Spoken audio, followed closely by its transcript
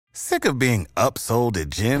Sick of being upsold at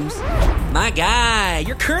gyms? My guy,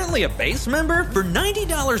 you're currently a base member? For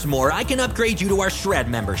 $90 more, I can upgrade you to our Shred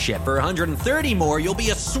membership. For $130 more, you'll be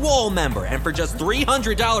a Swole member. And for just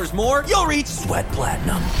 $300 more, you'll reach Sweat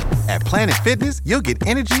Platinum. At Planet Fitness, you'll get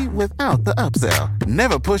energy without the upsell.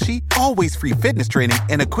 Never pushy, always free fitness training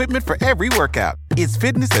and equipment for every workout. It's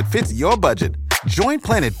fitness that fits your budget. Join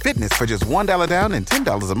Planet Fitness for just $1 down and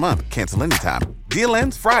 $10 a month. Cancel anytime. Deal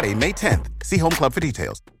ends Friday, May 10th. See Home Club for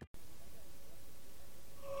details.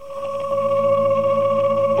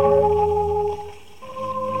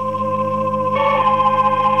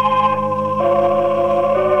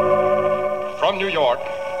 From New York,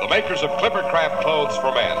 the makers of Clippercraft clothes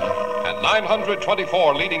for men and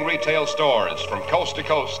 924 leading retail stores from coast to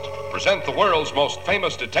coast present the world's most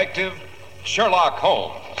famous detective, Sherlock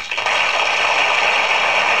Holmes.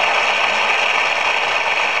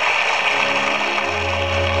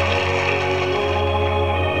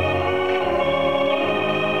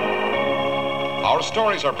 Our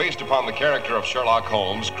stories are based upon the character of Sherlock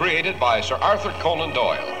Holmes, created by Sir Arthur Conan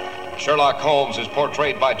Doyle. Sherlock Holmes is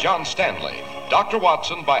portrayed by John Stanley, Dr.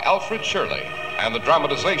 Watson by Alfred Shirley, and the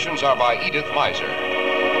dramatizations are by Edith Meiser.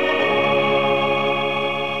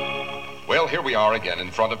 Well, here we are again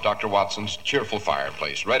in front of Dr. Watson's cheerful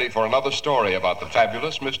fireplace, ready for another story about the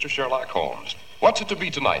fabulous Mr. Sherlock Holmes. What's it to be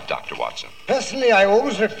tonight, Dr. Watson? Personally, I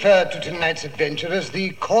always refer to tonight's adventure as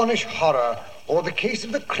the Cornish Horror, or the case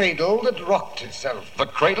of the cradle that rocked itself. The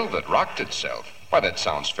cradle that rocked itself? Why, that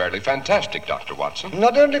sounds fairly fantastic, Dr. Watson.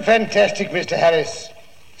 Not only fantastic, Mr. Harris,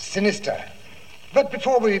 sinister. But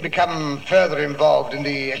before we become further involved in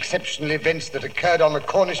the exceptional events that occurred on the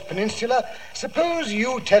Cornish Peninsula, suppose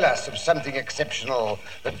you tell us of something exceptional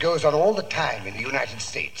that goes on all the time in the United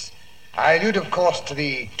States. I allude, of course, to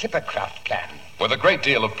the Clippercraft plan. With a great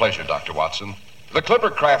deal of pleasure, Dr. Watson. The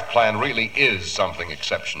Clippercraft plan really is something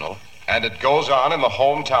exceptional, and it goes on in the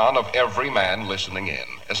hometown of every man listening in.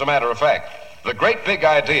 As a matter of fact, the great big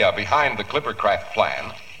idea behind the Clippercraft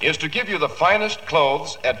plan is to give you the finest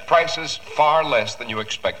clothes at prices far less than you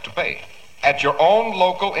expect to pay. At your own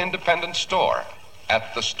local independent store,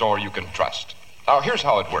 at the store you can trust. Now, here's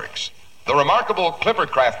how it works. The remarkable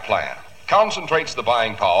Clippercraft plan concentrates the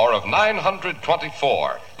buying power of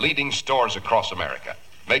 924 leading stores across America,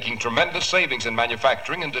 making tremendous savings in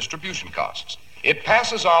manufacturing and distribution costs. It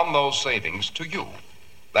passes on those savings to you.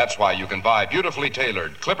 That's why you can buy beautifully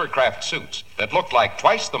tailored Clippercraft suits that look like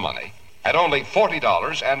twice the money at only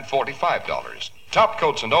 $40 and $45. Top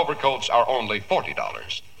coats and overcoats are only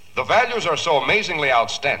 $40. The values are so amazingly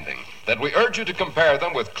outstanding that we urge you to compare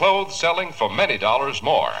them with clothes selling for many dollars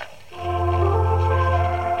more.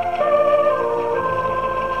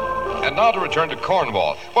 And now to return to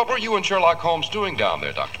Cornwall. What were you and Sherlock Holmes doing down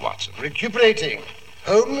there, Dr. Watson? Recuperating.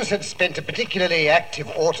 Holmes had spent a particularly active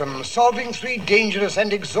autumn solving 3 dangerous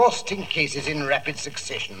and exhausting cases in rapid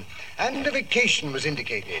succession, and a vacation was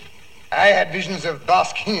indicated. I had visions of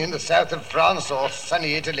basking in the south of France or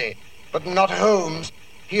sunny Italy, but not Holmes.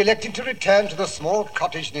 He elected to return to the small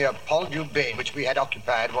cottage near Poldhu Bay, which we had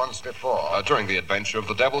occupied once before. During the adventure of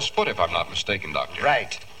the Devil's Foot, if I'm not mistaken, Doctor.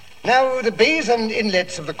 Right. Now, the bays and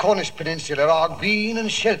inlets of the Cornish Peninsula are green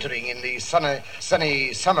and sheltering in the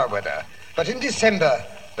sunny summer weather. But in December,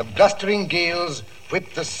 the blustering gales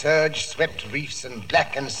whipped the surge-swept reefs and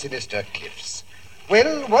black and sinister cliffs.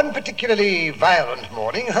 Well, one particularly violent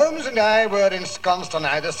morning, Holmes and I were ensconced on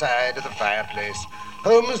either side of the fireplace.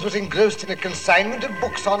 Holmes was engrossed in a consignment of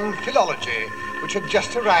books on philology, which had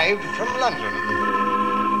just arrived from London.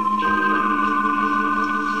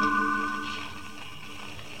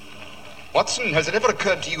 Watson, has it ever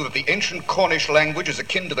occurred to you that the ancient Cornish language is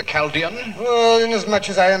akin to the Chaldean? Well, inasmuch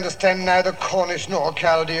as I understand neither Cornish nor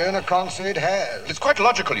Chaldean, I can't say it has. It's quite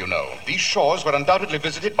logical, you know. These shores were undoubtedly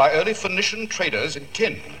visited by early Phoenician traders in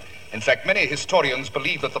tin. In fact, many historians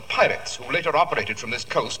believe that the pirates who later operated from this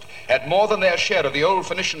coast had more than their share of the old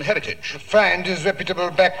Phoenician heritage. A fine, disreputable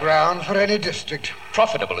background for any district.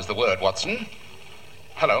 Profitable is the word, Watson.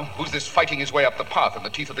 Hello, who's this fighting his way up the path in the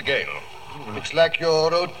teeth of the gale? Looks like your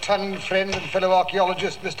rotund friend and fellow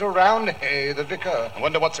archaeologist, Mr. Roundhay, the vicar. I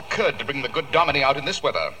wonder what's occurred to bring the good Dominie out in this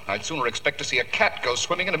weather. I'd sooner expect to see a cat go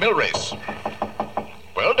swimming in a mill race.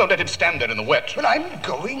 Well, don't let him stand there in the wet. Well, I'm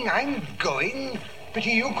going.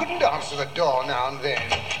 Pity you couldn't answer the door now and then.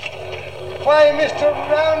 Why, Mr.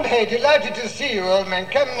 Roundhay, delighted to see you, old man.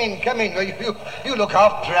 Come in. Well, you look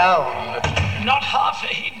half drowned. Not half,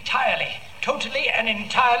 entirely. Totally and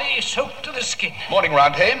entirely soaked to the skin. Morning,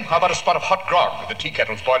 Roundhay. How about a spot of hot grog? The tea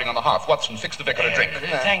kettle's boiling on the hearth. Watson, fix the vicar a drink.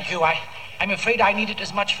 Thank you. I'm afraid I need it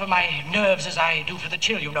as much for my nerves as I do for the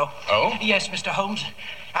chill, you know. Oh? Yes, Mr. Holmes.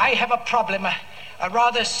 I have a problem. a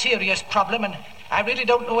rather serious problem, and I really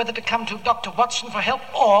don't know whether to come to Dr. Watson for help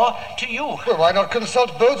or to you. Well, why not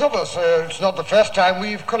consult both of us? It's not the first time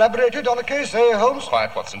we've collaborated on a case, eh, Holmes?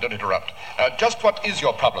 Quiet, Watson. Don't interrupt. Just what is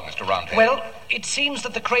your problem, Mr. Roundhead? Well, it seems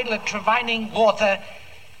that the cradle at Trevining Water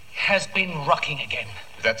has been rocking again.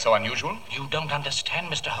 Is that so unusual? You don't understand,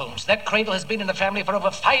 Mr. Holmes. That cradle has been in the family for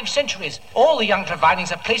over 5 centuries. All the young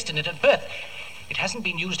Trevinings are placed in it at birth. It hasn't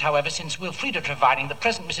been used, however, since Wilfrida Trevining, the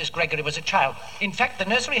present Mrs. Gregory, was a child. In fact, the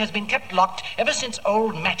nursery has been kept locked ever since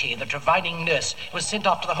old Mattie, the Trevining nurse, was sent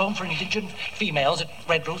off to the home for indigent females at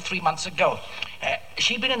Redruth 3 months ago.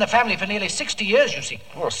 She'd been in the family for nearly 60 years, you see.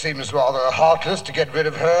 Well, seems rather heartless to get rid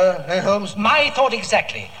of her, eh, Holmes? My thought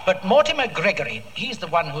exactly. But Mortimer Gregory, he's the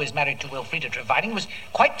one who is married to Wilfrida Trevining, was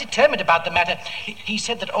quite determined about the matter. He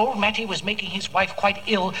said that old Mattie was making his wife quite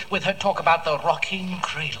ill with her talk about the rocking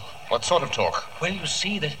cradle. What sort of talk? Well, you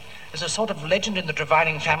see, there's a sort of legend in the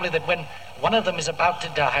Trevining family that when one of them is about to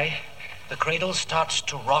die, the cradle starts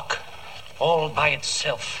to rock all by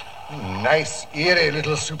itself. Nice, eerie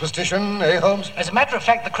little superstition, eh, Holmes? As a matter of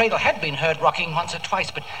fact, the cradle had been heard rocking once or twice,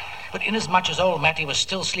 but inasmuch as old Mattie was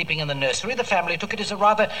still sleeping in the nursery, the family took it as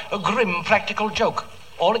a grim practical joke,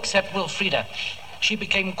 all except Wilfrida. She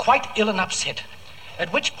became quite ill and upset,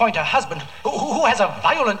 at which point her husband, who has a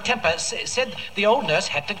violent temper, said the old nurse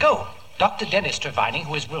had to go. Dr. Dennis Trevining,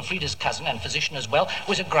 who is Wilfrida's cousin and physician as well,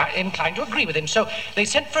 was inclined to agree with him, so they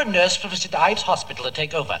sent for a nurse from St. Ives Hospital to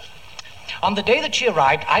take over. On the day that she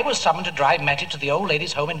arrived, I was summoned to drive Mattie to the old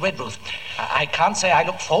lady's home in Redruth. I can't say I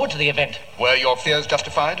looked forward to the event. Were your fears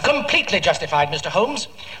justified? Completely justified, Mr. Holmes.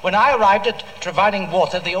 When I arrived at Trevining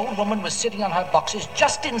Water, the old woman was sitting on her boxes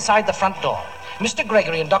just inside the front door. Mr.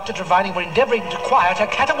 Gregory and Dr. Trevining were endeavoring to quiet her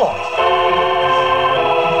caterwaul.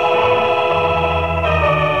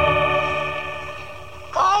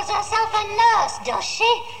 Calls herself a nurse, does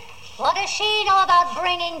she? What does she know about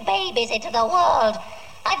bringing babies into the world?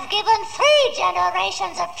 I've given 3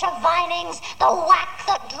 generations of Trevinings the whack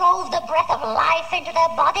that drove the breath of life into their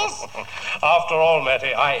bodies. After all,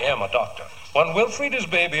 Mattie, I am a doctor. When Wilfrida's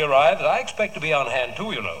baby arrives, I expect to be on hand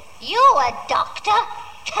too, you know. You a doctor?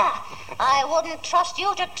 I wouldn't trust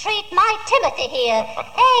you to treat my Timothy here.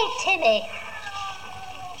 Hey, Timmy.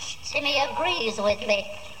 Timmy agrees with me.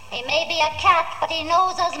 He may be a cat, but he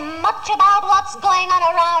knows as much about what's going on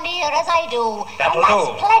around here as I do. That'll and that's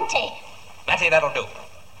do. plenty. Mattie, that'll do.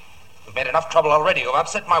 You've made enough trouble already. You've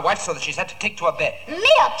upset my wife so that she's had to take to her bed.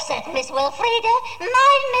 Me upset, Miss Wilfrida?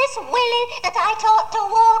 My Miss Willie that I taught to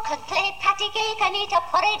walk and play patty cake and eat a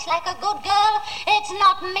porridge like a good girl? It's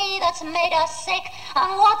not me that's made her sick.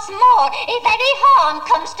 And what's more, if any harm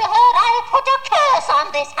comes to her, I'll put a curse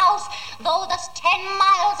on this house. Though there's 10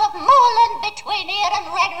 miles of moorland between here and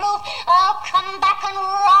Redruth, I'll come back and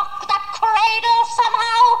rock that cradle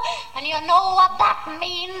somehow. And you know what that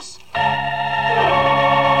means.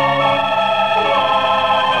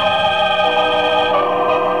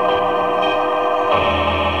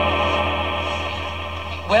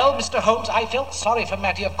 Well, Mr. Holmes, I felt sorry for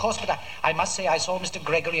Mattie, of course, but I must say I saw Mr.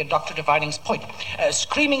 Gregory and Dr. Trevining's point. A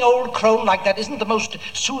screaming old crone like that isn't the most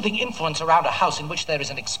soothing influence around a house in which there is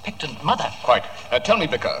an expectant mother. Quite. Tell me,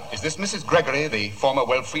 Vicar, is this Mrs. Gregory, the former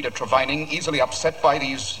Wilfrida Trevining, easily upset by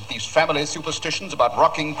these family superstitions about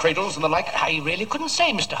rocking cradles and the like? I really couldn't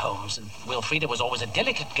say, Mr. Holmes. Wilfrida was always a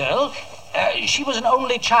delicate girl. She was an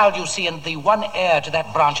only child, you see, and the one heir to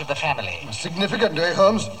that branch of the family. Significant, eh,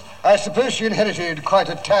 Holmes? I suppose she inherited quite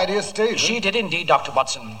a tidy estate. She did indeed, Dr.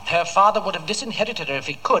 Watson. Her father would have disinherited her if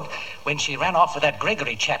he could when she ran off with that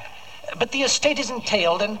Gregory chap. But the estate is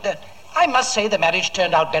entailed, and I must say the marriage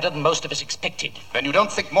turned out better than most of us expected. Then you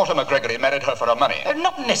don't think Mortimer Gregory married her for her money?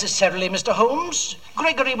 Not necessarily, Mr. Holmes.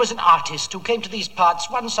 Gregory was an artist who came to these parts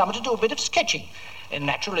one summer to do a bit of sketching. And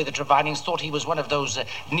naturally, the Trevinings thought he was one of those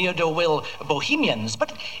ne'er-do-well bohemians,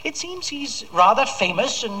 but it seems he's rather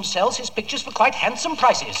famous and sells his pictures for quite handsome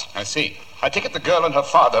prices. I see. I take it the girl and her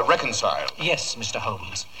father reconciled. Yes, Mr.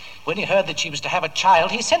 Holmes. When he heard that she was to have a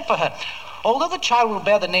child, he sent for her. Although the child will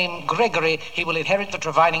bear the name Gregory, he will inherit the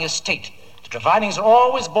Trevining estate. The Trevinings are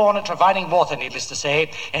always born at Trevining Water, needless to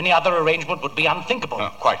say. Any other arrangement would be unthinkable.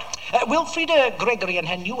 Quite. Wilfrida Gregory and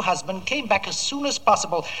her new husband came back as soon as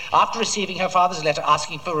possible after receiving her father's letter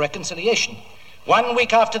asking for reconciliation. 1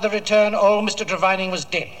 week after the return, old Mr. Trevining was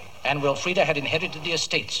dead, and Wilfrida had inherited the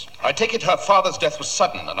estates. I take it her father's death was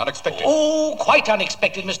sudden and unexpected. Oh, quite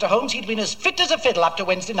unexpected, Mr. Holmes. He'd been as fit as a fiddle up to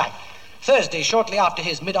Wednesday night. Thursday, shortly after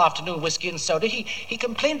his mid-afternoon whiskey and soda, he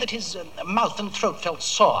complained that his mouth and throat felt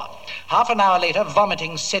sore. Half an hour later,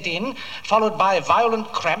 vomiting set in, followed by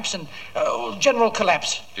violent cramps and general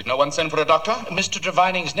collapse. Did no one send for a doctor? Mr.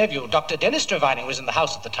 Trevining's nephew, Dr. Dennis Trevining, was in the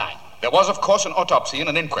house at the time. There was, of course, an autopsy and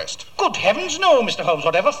an inquest. Good heavens, no, Mr. Holmes.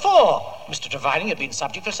 Whatever for? Mr. Trevining had been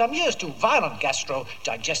subject for some years to violent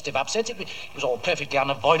gastro-digestive upsets. It was all perfectly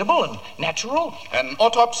unavoidable and natural. An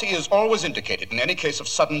autopsy is always indicated in any case of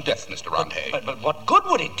sudden death, Mr. Roundhay. But what good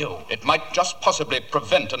would it do? It might just possibly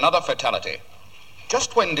prevent another fatality.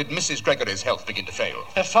 Just when did Mrs. Gregory's health begin to fail?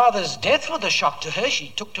 Her father's death was a shock to her.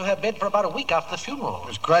 She took to her bed for about a week after the funeral. It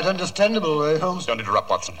was quite understandable, Holmes? Don't interrupt,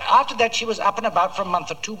 Watson. After that, she was up and about for a month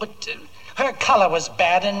or two, but her color was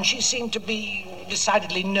bad, and she seemed to be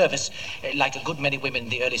decidedly nervous. Like a good many women in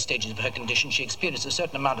the early stages of her condition, she experienced a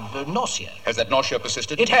certain amount of nausea. Has that nausea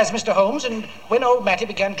persisted? It has, Mr. Holmes, and when old Mattie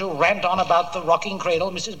began to rant on about the rocking cradle,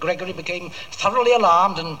 Mrs. Gregory became thoroughly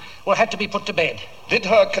alarmed and had to be put to bed. Did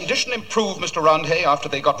her condition improve, Mr. Roundhay, after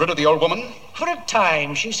they got rid of the old woman? For a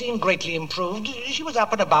time, she seemed greatly improved. She was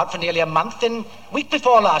up and about for nearly a month. Then, week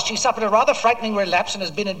before last, she suffered a rather frightening relapse and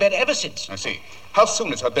has been in bed ever since. I see. How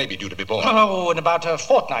soon is her baby due to be born? Oh, in about a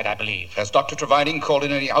fortnight, I believe. Has Dr. Trevining called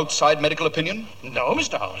in any outside medical opinion? No,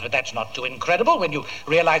 Mr. Holmes, but that's not too incredible when you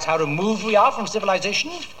realize how removed we are from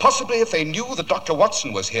civilization. Possibly if they knew that Dr.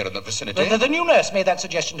 Watson was here in the vicinity. The new nurse made that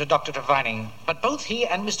suggestion to Dr. Trevining, but both he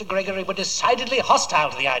and Mr. Gregory were decidedly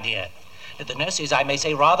hostile to the idea. The nurse is, I may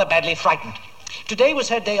say, rather badly frightened. Today was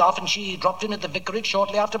her day off, and she dropped in at the vicarage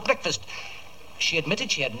shortly after breakfast. She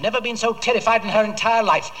admitted she had never been so terrified in her entire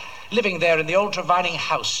life, living there in the old Trevining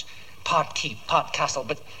house, part keep, part castle,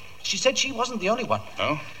 but she said she wasn't the only one.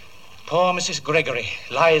 Oh? Poor Mrs. Gregory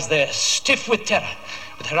lies there, stiff with terror,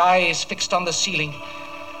 with her eyes fixed on the ceiling,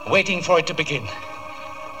 waiting for it to begin.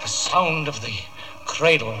 The sound of the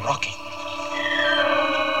cradle rocking.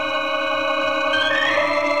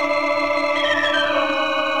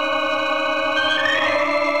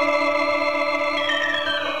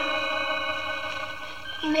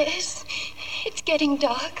 Miss, it's getting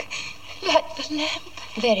dark. Light the lamp.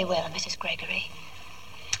 Very well, Mrs. Gregory.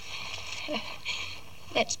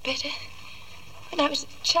 That's better. When I was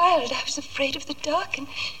a child, I was afraid of the dark, and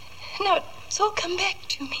now it's all come back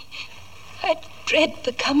to me. I dread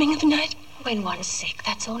the coming of night. When one's sick,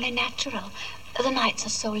 that's only natural. The nights are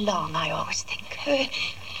so long, I always think.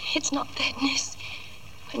 It's not that, Miss.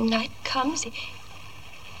 When night comes,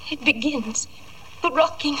 it begins. The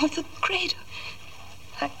rocking of the cradle.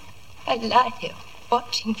 I lie here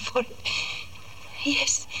watching for it.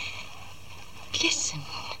 Yes. Listen.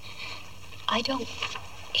 I don't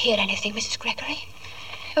hear anything, Mrs. Gregory.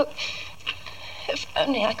 Oh, if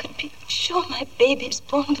only I could be sure my baby's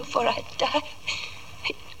born before I die.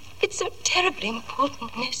 It's so terribly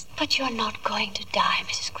important, Miss. But you're not going to die,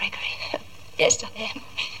 Mrs. Gregory. Yes, I am.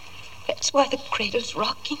 That's why the cradle's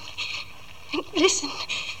rocking. And listen.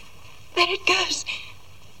 There it goes.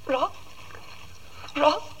 Rock.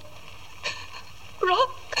 Rock.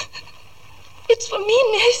 Rock. It's for me,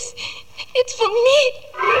 Miss. It's for me.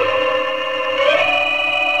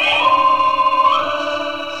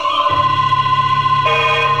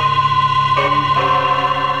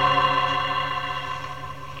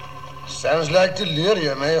 Sounds like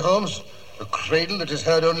delirium, Holmes? A cradle that is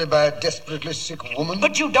heard only by a desperately sick woman?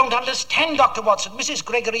 But you don't understand, Dr. Watson. Mrs.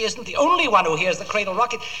 Gregory isn't the only one who hears the cradle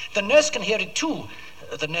rocket. The nurse can hear it, too.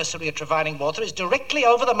 The nursery at Trevining Water is directly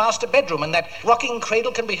over the master bedroom, and that rocking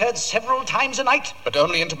cradle can be heard several times a night. But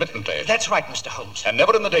only intermittently. That's right, Mr. Holmes. And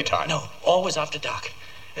never in the daytime? No, always after dark.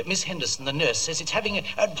 Miss Henderson, the nurse, says it's having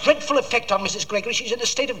a dreadful effect on Mrs. Gregory. She's in a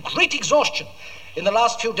state of great exhaustion. In the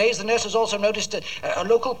last few days, the nurse has also noticed a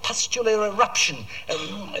local pustular eruption.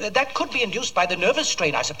 That could be induced by the nervous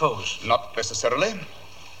strain, I suppose. Not necessarily.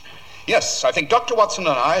 Yes, I think Dr. Watson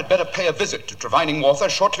and I had better pay a visit to Trevining Water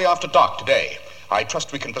shortly after dark today. I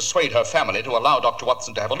trust we can persuade her family to allow Dr.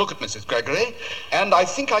 Watson to have a look at Mrs. Gregory, and I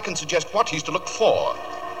think I can suggest what he's to look for.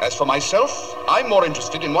 As for myself, I'm more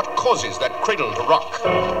interested in what causes that cradle to rock.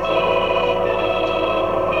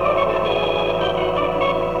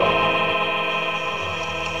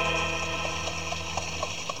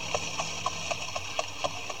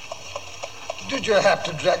 Did you have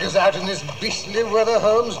to drag us out in this beastly weather,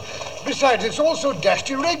 Holmes? Besides, it's all so dashed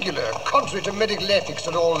irregular, contrary to medical ethics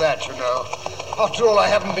and all that, you know. After all, I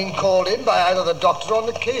haven't been called in by either the doctor on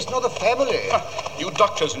the case nor the family. You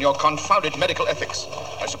doctors and your confounded medical ethics.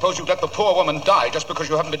 I suppose you'd let the poor woman die just because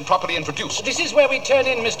you haven't been properly introduced. This is where we turn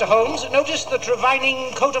in, Mr. Holmes. Notice the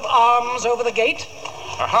Trevining coat of arms over the gate?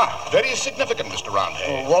 Aha, very significant, Mr.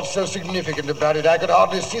 Roundhay. Oh, what's so significant about it? I could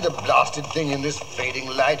hardly see the blasted thing in this fading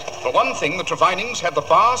light. For one thing, the Trevinings had the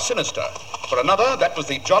bar sinister. For another, that was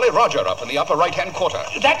the Jolly Roger up in the upper right-hand quarter.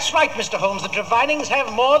 That's right, Mr. Holmes. The Trevinings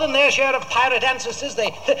have more than their share of pirate ancestors.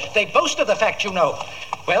 They boast of the fact, you know.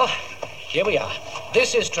 Well, here we are.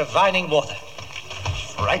 This is Trevining Water.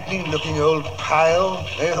 frightening-looking old pile,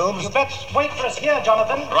 eh, Holmes? You bet. Wait for us here,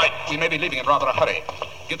 Jonathan. Right. We may be leaving in rather a hurry.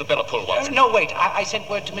 Give the bell a pull, Watson. No, wait. I sent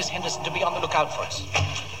word to Miss Henderson to be on the lookout for us.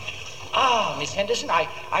 Ah, Miss Henderson, I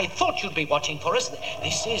thought you'd be watching for us.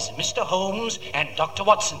 This is Mr. Holmes and Dr.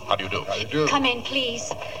 Watson. How do you do? How do you do? Come in,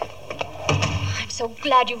 please. I'm so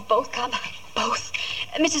glad you've both come. Both.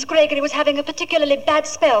 Mrs. Gregory was having a particularly bad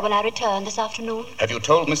spell when I returned this afternoon. Have you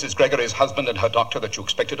told Mrs. Gregory's husband and her doctor that you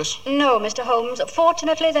expected us? No, Mr. Holmes.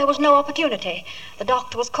 Fortunately, there was no opportunity. The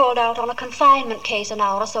doctor was called out on a confinement case an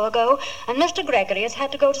hour or so ago, and Mr. Gregory has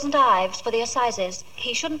had to go to St. Ives for the assizes.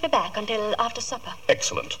 He shouldn't be back until after supper.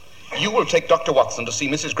 Excellent. You will take Dr. Watson to see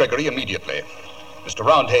Mrs. Gregory immediately. Mr.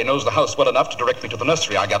 Roundhay knows the house well enough to direct me to the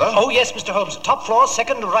nursery, I gather. Oh, yes, Mr. Holmes. Top floor,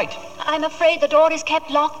 second right. I'm afraid the door is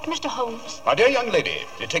kept locked, Mr. Holmes. My dear young lady,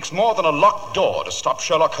 it takes more than a locked door to stop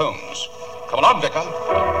Sherlock Holmes. Come along, Vicar.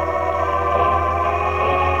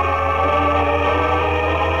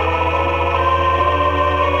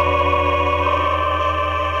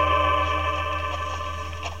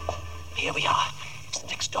 Here we are. It's the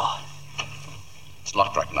next door. It's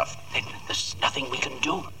locked right enough. Then there's nothing we can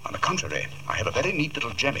do. On the contrary, I have a very neat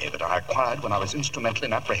little jemmy that I acquired when I was instrumental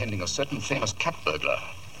in apprehending a certain famous cat burglar.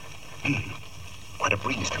 Quite a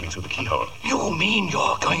breeze coming through the keyhole. You mean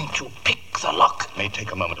you're going to pick the lock? May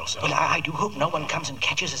take a moment or so. Well, I do hope no one comes and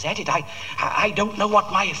catches us at it. I don't know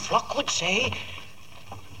what my flock would say.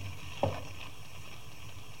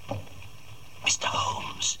 Mr.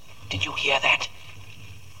 Holmes, did you hear that?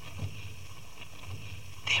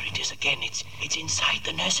 There it is again. It's inside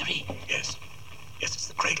the nursery. Yes. Yes, it's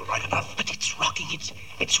the cradle right enough. But it's rocking.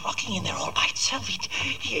 It's rocking in there all by itself.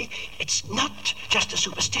 It's not just a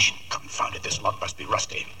superstition. Confound it, this lock must be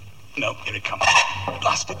rusty. No, here it comes.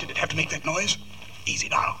 Blast it, did it have to make that noise? Easy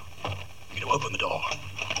now. I'm going to open the door.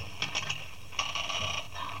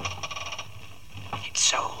 It's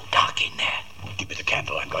so dark in there. Give me the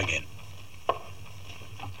candle, I'm going in.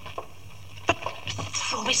 But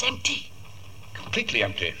the room is empty. Completely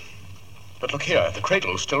empty. But look here, the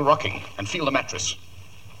cradle's still rocking, and feel the mattress.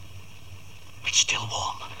 It's still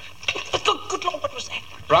warm. But good Lord, what was that?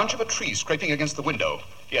 Branch of a tree scraping against the window.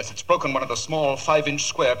 Yes, it's broken one of the small 5-inch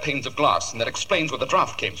square panes of glass, and that explains where the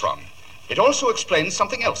draft came from. It also explains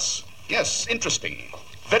something else. Yes, interesting.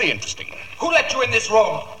 Very interesting. Who let you in this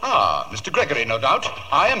room? Ah, Mr. Gregory, no doubt.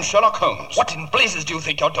 I am Sherlock Holmes. What in blazes do you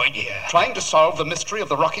think you're doing here? Trying to solve the mystery of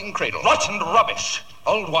the rocking cradle. Rotten rubbish.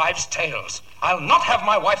 Old wives' tales. I'll not have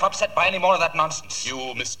my wife upset by any more of that nonsense.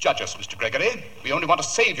 You misjudge us, Mr. Gregory. We only want to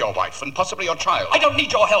save your wife and possibly your child. I don't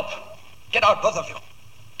need your help. Get out, both of you.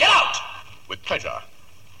 Get out! With pleasure.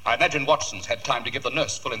 I imagine Watson's had time to give the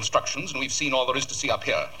nurse full instructions, and we've seen all there is to see up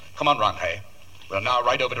here. Come on, Roundhay. We'll now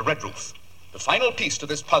ride over to Redruth. The final piece to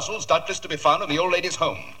this puzzle's doubtless to be found in the old lady's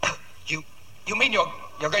home. You mean you're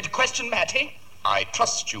going to question Mattie? I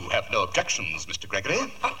trust you have no objections, Mr.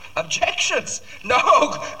 Gregory. Objections? No,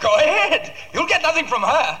 go ahead. You'll get nothing from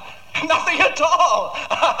her. Nothing at all.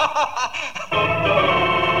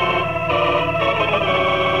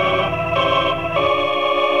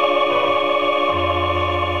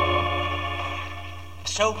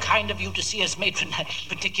 So kind of you to see us, matron,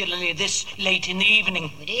 particularly this late in the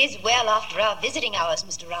evening. It is well after our visiting hours,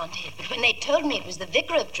 Mr. Roundhead, but when they told me it was the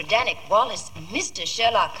vicar of Tredannick Wallace, Mr.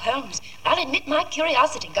 Sherlock Holmes, I'll admit my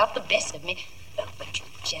curiosity got the best of me. Oh, but you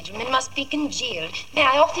gentlemen must be congealed. May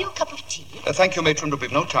I offer you a cup of tea? Thank you, matron, but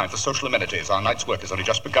we've no time for social amenities. Our night's work has only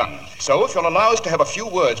just begun. So, if you'll allow us to have a few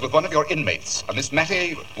words with one of your inmates, Miss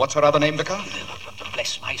Mattie, what's her other name, Vicar?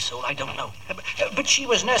 Bless my soul, I don't know. But she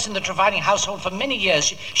was nurse in the Trevani household for many years.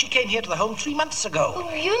 She came here to the home 3 months ago.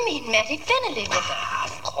 Oh, you mean Mattie Fennelly, Vicar?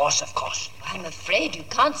 Of course. I'm afraid you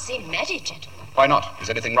can't see Mattie, gentlemen. Why not? Is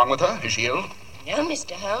anything wrong with her? Is she ill? No,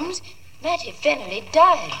 Mr. Holmes. Mattie Fennelly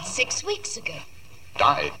died 6 weeks ago.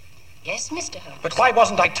 Died? Yes, Mr. Holmes. But why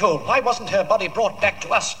wasn't I told? Why wasn't her body brought back to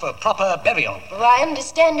us for proper burial? Oh, I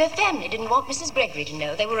understand her family didn't want Mrs. Gregory to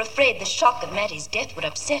know. They were afraid the shock of Mattie's death would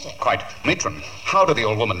upset her. Quite. Matron, how did the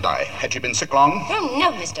old woman die? Had she been sick long? Oh,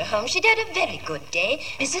 no, Mr. Holmes. She'd had a very good day.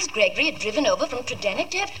 Mrs. Gregory had driven over from Tredannick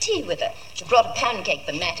to have tea with her. She brought a pound cake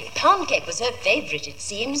for Mattie. Pound cake was her favorite, it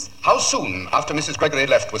seems. How soon after Mrs. Gregory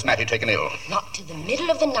left was Mattie taken ill? Not till the middle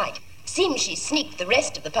of the night. Seems she sneaked the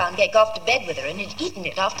rest of the pound cake off to bed with her and had eaten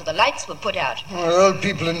it after the lights were put out. Well, old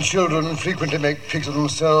people and children frequently make pigs of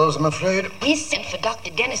themselves, I'm afraid. We sent for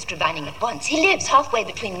Dr. Dennis Trevining at once. He lives halfway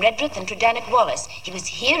between Redruth and Tredannick Wallace. He was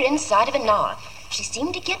here inside of an hour. She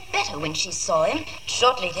seemed to get better when she saw him.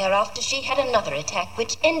 Shortly thereafter, she had another attack,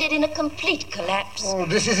 which ended in a complete collapse. Oh,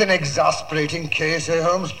 this is an exasperating case, eh,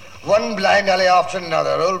 Holmes? One blind alley after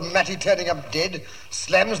another. Old Matty turning up dead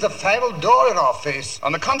slams the final door in our face.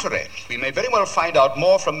 On the contrary, we may very well find out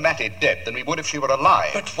more from Matty dead than we would if she were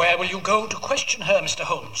alive. But where will you go to question her, Mr.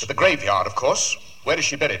 Holmes? To the graveyard, of course. Where is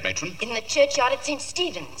she buried, matron? In the churchyard at St.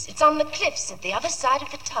 Stephen's. It's on the cliffs at the other side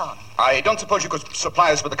of the town. I don't suppose you could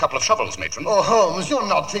supply us with a couple of shovels, matron? Oh, Holmes, you're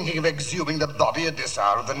not thinking of exhuming the body at this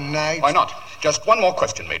hour of the night? Why not? Just one more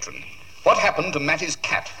question, matron. What happened to Matty's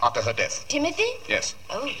cat after her death? Timothy? Yes.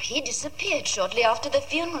 Oh, he disappeared shortly after the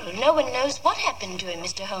funeral. No one knows what happened to him,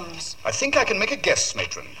 Mr. Holmes. I think I can make a guess,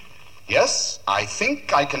 matron. Yes, I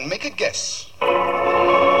think I can make a guess.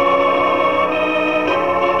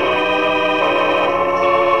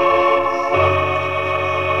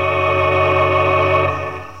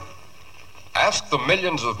 Ask the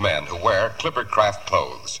millions of men who wear Clippercraft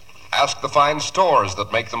clothes. Ask the fine stores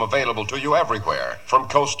that make them available to you everywhere, from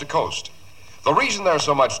coast to coast. The reason there's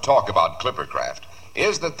so much talk about Clippercraft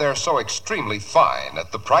is that they're so extremely fine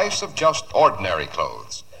at the price of just ordinary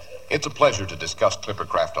clothes. It's a pleasure to discuss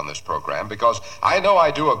Clippercraft on this program because I know I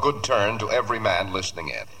do a good turn to every man listening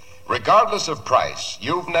in. Regardless of price,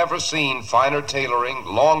 you've never seen finer tailoring,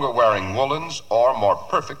 longer-wearing woolens, or more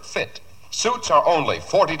perfect fit. Suits are only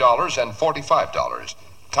 $40 and $45.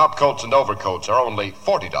 Top coats and overcoats are only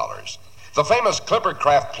 $40. The famous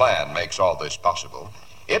Clippercraft plan makes all this possible.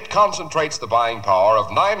 It concentrates the buying power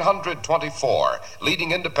of 924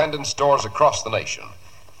 leading independent stores across the nation.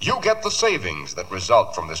 You get the savings that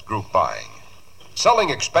result from this group buying. Selling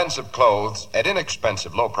expensive clothes at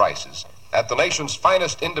inexpensive low prices at the nation's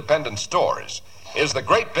finest independent stores is the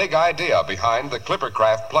great big idea behind the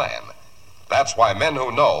Clippercraft plan. That's why men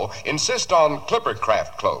who know insist on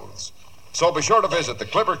Clippercraft clothes. So be sure to visit the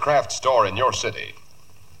Clippercraft store in your city.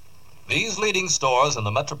 These leading stores in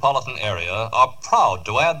the metropolitan area are proud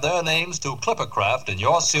to add their names to Clippercraft in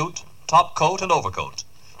your suit, top coat, and overcoat.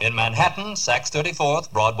 In Manhattan, Saks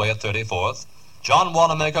 34th, Broadway at 34th. John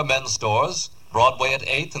Wanamaker Men's Stores, Broadway at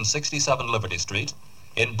 8th and 67 Liberty Street.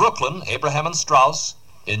 In Brooklyn, Abraham and Strauss.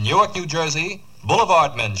 In Newark, New Jersey,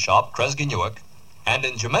 Boulevard Men's Shop, Kresge Newark. And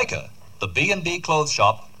in Jamaica, the B&B Clothes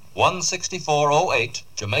Shop, 16408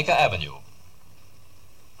 Jamaica Avenue.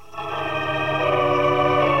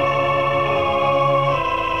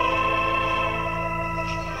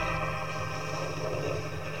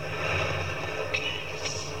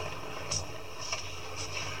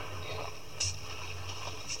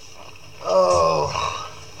 Oh,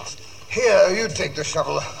 here, you take the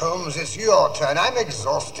shovel, Holmes. It's your turn. I'm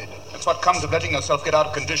exhausted. That's what comes of letting yourself get out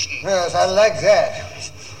of condition. Yes, I like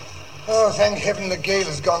that. Oh, thank heaven the gale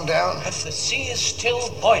has gone down. But the sea is still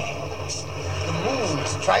boiling. The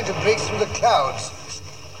moon's trying to break through the clouds.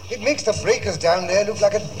 It makes the breakers down there look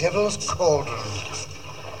like a devil's cauldron.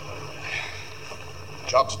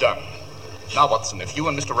 Job's done. Now, Watson, if you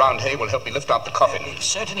and Mr. Roundhay will help me lift out the coffin.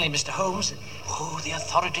 Certainly, Mr. Holmes. Oh, the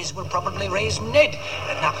authorities will probably raise Ned.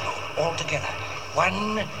 Now, all together.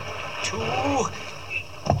 1, 2...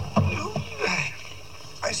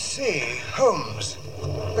 I say, Holmes,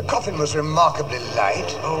 the coffin was remarkably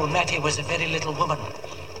light. Old Matty was a very little woman.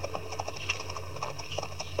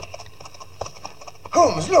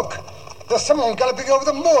 Holmes, look. There's someone galloping over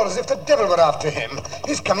the moor as if the devil were after him.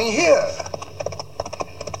 He's coming here.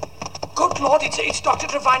 Good Lord, it's Dr.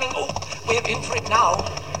 Trevining. Oh, we're in for it now.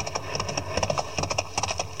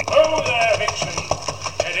 Oh, there, Vixen.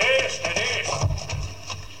 Steady, steady.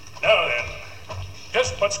 Now then,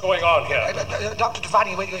 just what's going on here? Dr.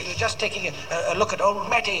 Trevining, we're just taking a look at old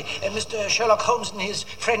Matty and Mr. Sherlock Holmes and his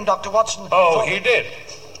friend, Dr. Watson. Oh, he did.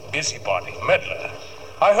 Busybody, meddler.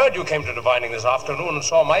 I heard you came to Divining this afternoon and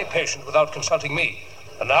saw my patient without consulting me.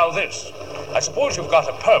 And now this. I suppose you've got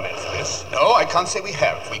a permit for this. No, I can't say we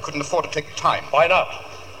have. We couldn't afford to take the time. Why not?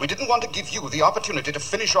 We didn't want to give you the opportunity to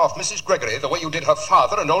finish off Mrs. Gregory the way you did her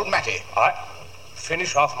father and old Matty.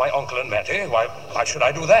 Finish off my uncle and Matty? Why should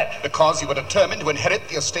I do that? Because you were determined to inherit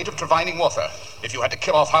the estate of Trevining Walther. If you had to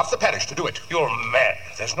kill off half the parish to do it. You're mad.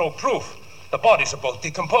 There's no proof. The bodies are both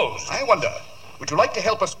decomposed. I wonder, would you like to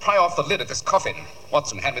help us pry off the lid of this coffin?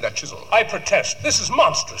 Watson, hand me that chisel. I protest. This is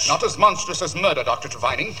monstrous. Not as monstrous as murder, Dr.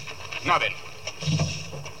 Trevining. Now then.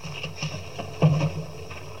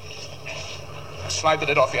 Slide the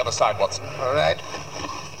lid off the other side, Watson. All right.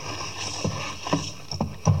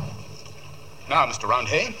 Now, Mr.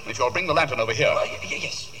 Roundhay, if you'll bring the lantern over here.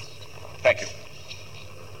 Yes. Thank you.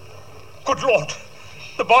 Good Lord.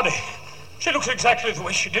 The body. She looks exactly the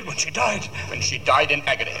way she did when she died. When she died in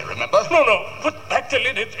agony, remember? No. Put back the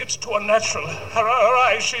lid. It's too unnatural. Her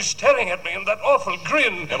eyes, she's staring at me in that awful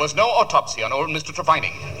grin. There was no autopsy on old Mr.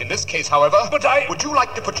 Trevining. In this case, however... But Would you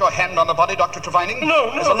like to put your hand on the body, Dr. Trevining? No.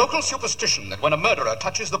 There's a local superstition that when a murderer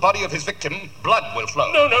touches the body of his victim, blood will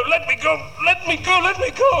flow. No, let me go. Let me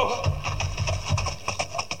go.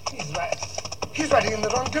 He's right. He's riding in the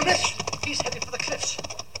wrong direction. He's headed for the cliffs.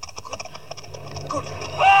 Good.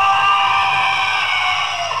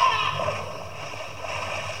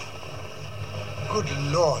 Good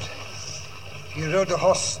Lord. He rode the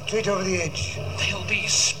horse straight over the edge. They'll be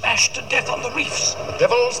smashed to death on the reefs.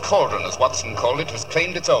 Devil's Cauldron, as Watson called it, has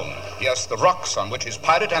claimed its own. Yes, the rocks on which his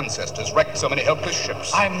pirate ancestors wrecked so many helpless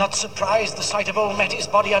ships. I'm not surprised the sight of old Matty's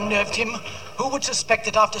body unnerved him. Who would suspect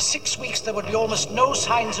that after 6 weeks there would be almost no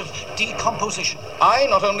signs of decomposition? I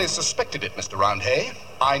not only suspected it, Mr. Roundhay,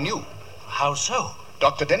 I knew. How so?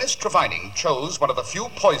 Dr. Dennis Trevining chose one of the few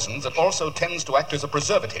poisons that also tends to act as a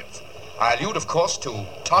preservative. I allude, of course, to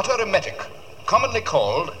tartar emetic, commonly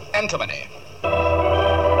called antimony.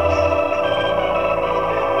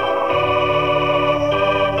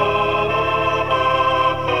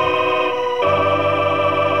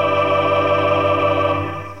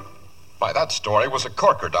 Why, that story was a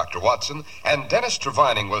corker, Dr. Watson, and Dennis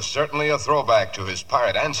Trevining was certainly a throwback to his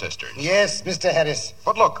pirate ancestors. Yes, Mr. Harris.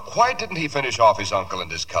 But look, why didn't he finish off his uncle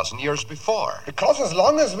and his cousin years before? Because as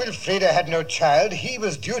long as Wilfreda had no child, he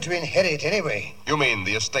was due to inherit anyway. You mean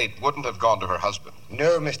the estate wouldn't have gone to her husband?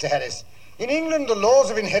 No, Mr. Harris. In England, the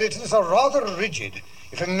laws of inheritance are rather rigid.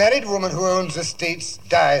 If a married woman who owns estates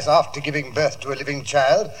dies after giving birth to a living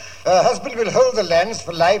child, her husband will hold the lands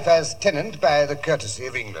for life as tenant by the courtesy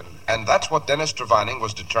of England. And that's what Dennis Trevining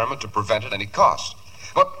was determined to prevent at any cost.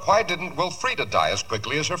 But why didn't Wilfreda die as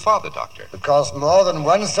quickly as her father, Doctor? Because more than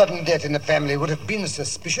one sudden death in the family would have been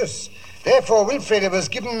suspicious. Therefore, Wilfreda was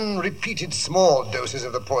given repeated small doses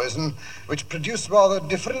of the poison, which produced rather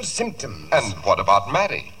different symptoms. And what about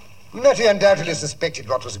Matty? Matty undoubtedly suspected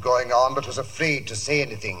what was going on, but was afraid to say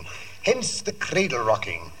anything. Hence the cradle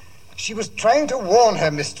rocking. She was trying to warn her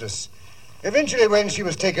mistress. Eventually, when she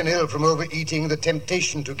was taken ill from overeating, the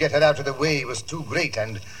temptation to get her out of the way was too great,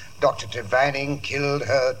 and Dr. Trevining killed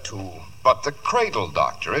her too. But the cradle,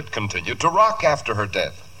 Doctor, it continued to rock after her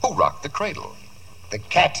death. Who rocked the cradle? The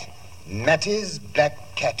cat. Matty's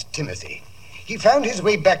black cat, Timothy. He found his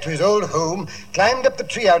way back to his old home, climbed up the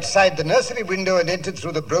tree outside the nursery window and entered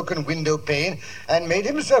through the broken window pane and made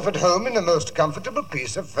himself at home in the most comfortable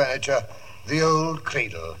piece of furniture, the old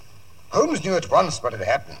cradle. Holmes knew at once what had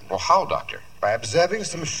happened. Well, how, Doctor? By observing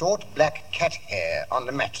some short black cat hair on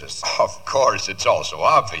the mattress. Of course, it's also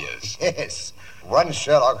obvious. Yes. One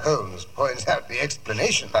Sherlock Holmes points out the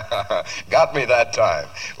explanation. Got me that time.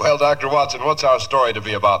 Well, Dr. Watson, what's our story to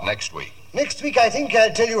be about next week? Next week, I think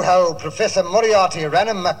I'll tell you how Professor Moriarty ran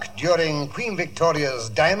amok during Queen Victoria's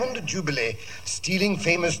Diamond Jubilee, stealing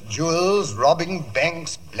famous jewels, robbing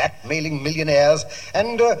banks, blackmailing millionaires,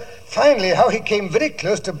 and finally how he came very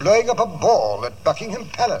close to blowing up a ball at Buckingham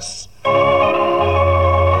Palace.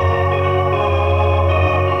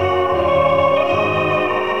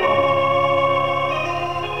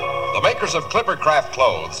 The makers of Clippercraft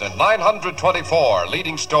clothes and 924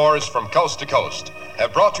 leading stores from coast to coast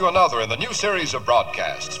have brought you another in the new series of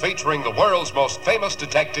broadcasts featuring the world's most famous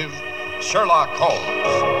detective, Sherlock Holmes.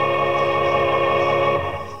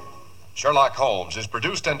 Sherlock Holmes is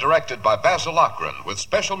produced and directed by Basil Lochran with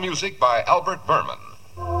special music by Albert Berman.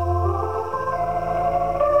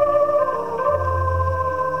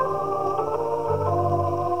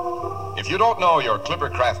 If you don't know your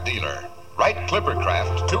Clippercraft dealer, write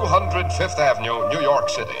Clippercraft, 200 Fifth Avenue, New York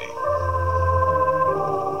City.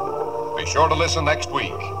 Be sure to listen next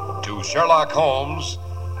week to Sherlock Holmes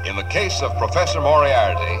in the case of Professor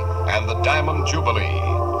Moriarty and the Diamond Jubilee.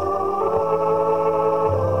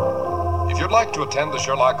 If you'd like to attend the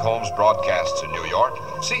Sherlock Holmes broadcasts in New York,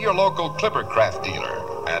 see your local Clippercraft dealer,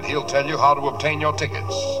 and he'll tell you how to obtain your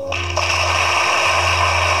tickets.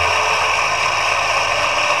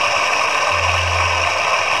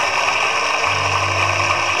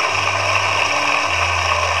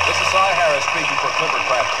 Speaking for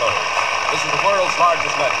Clippercraft Clothes. This is the world's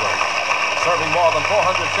largest network, serving more than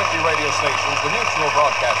 450 radio stations, the Mutual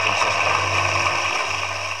Broadcasting System.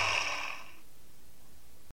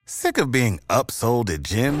 Sick of being upsold at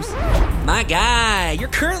gyms? My guy, you're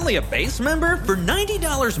currently a base member? For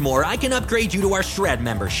 $90 more, I can upgrade you to our Shred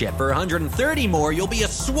membership. For $130 more, you'll be a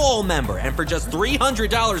Swole member. And for just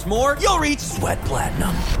 $300 more, you'll reach Sweat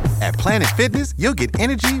Platinum. At Planet Fitness, you'll get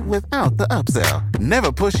energy without the upsell.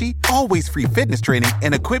 Never pushy, always free fitness training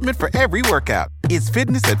and equipment for every workout. It's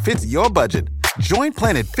fitness that fits your budget. Join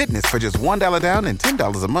Planet Fitness for just $1 down and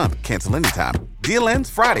 $10 a month. Cancel anytime. Deal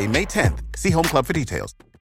ends Friday, May 10th. See Home Club for details.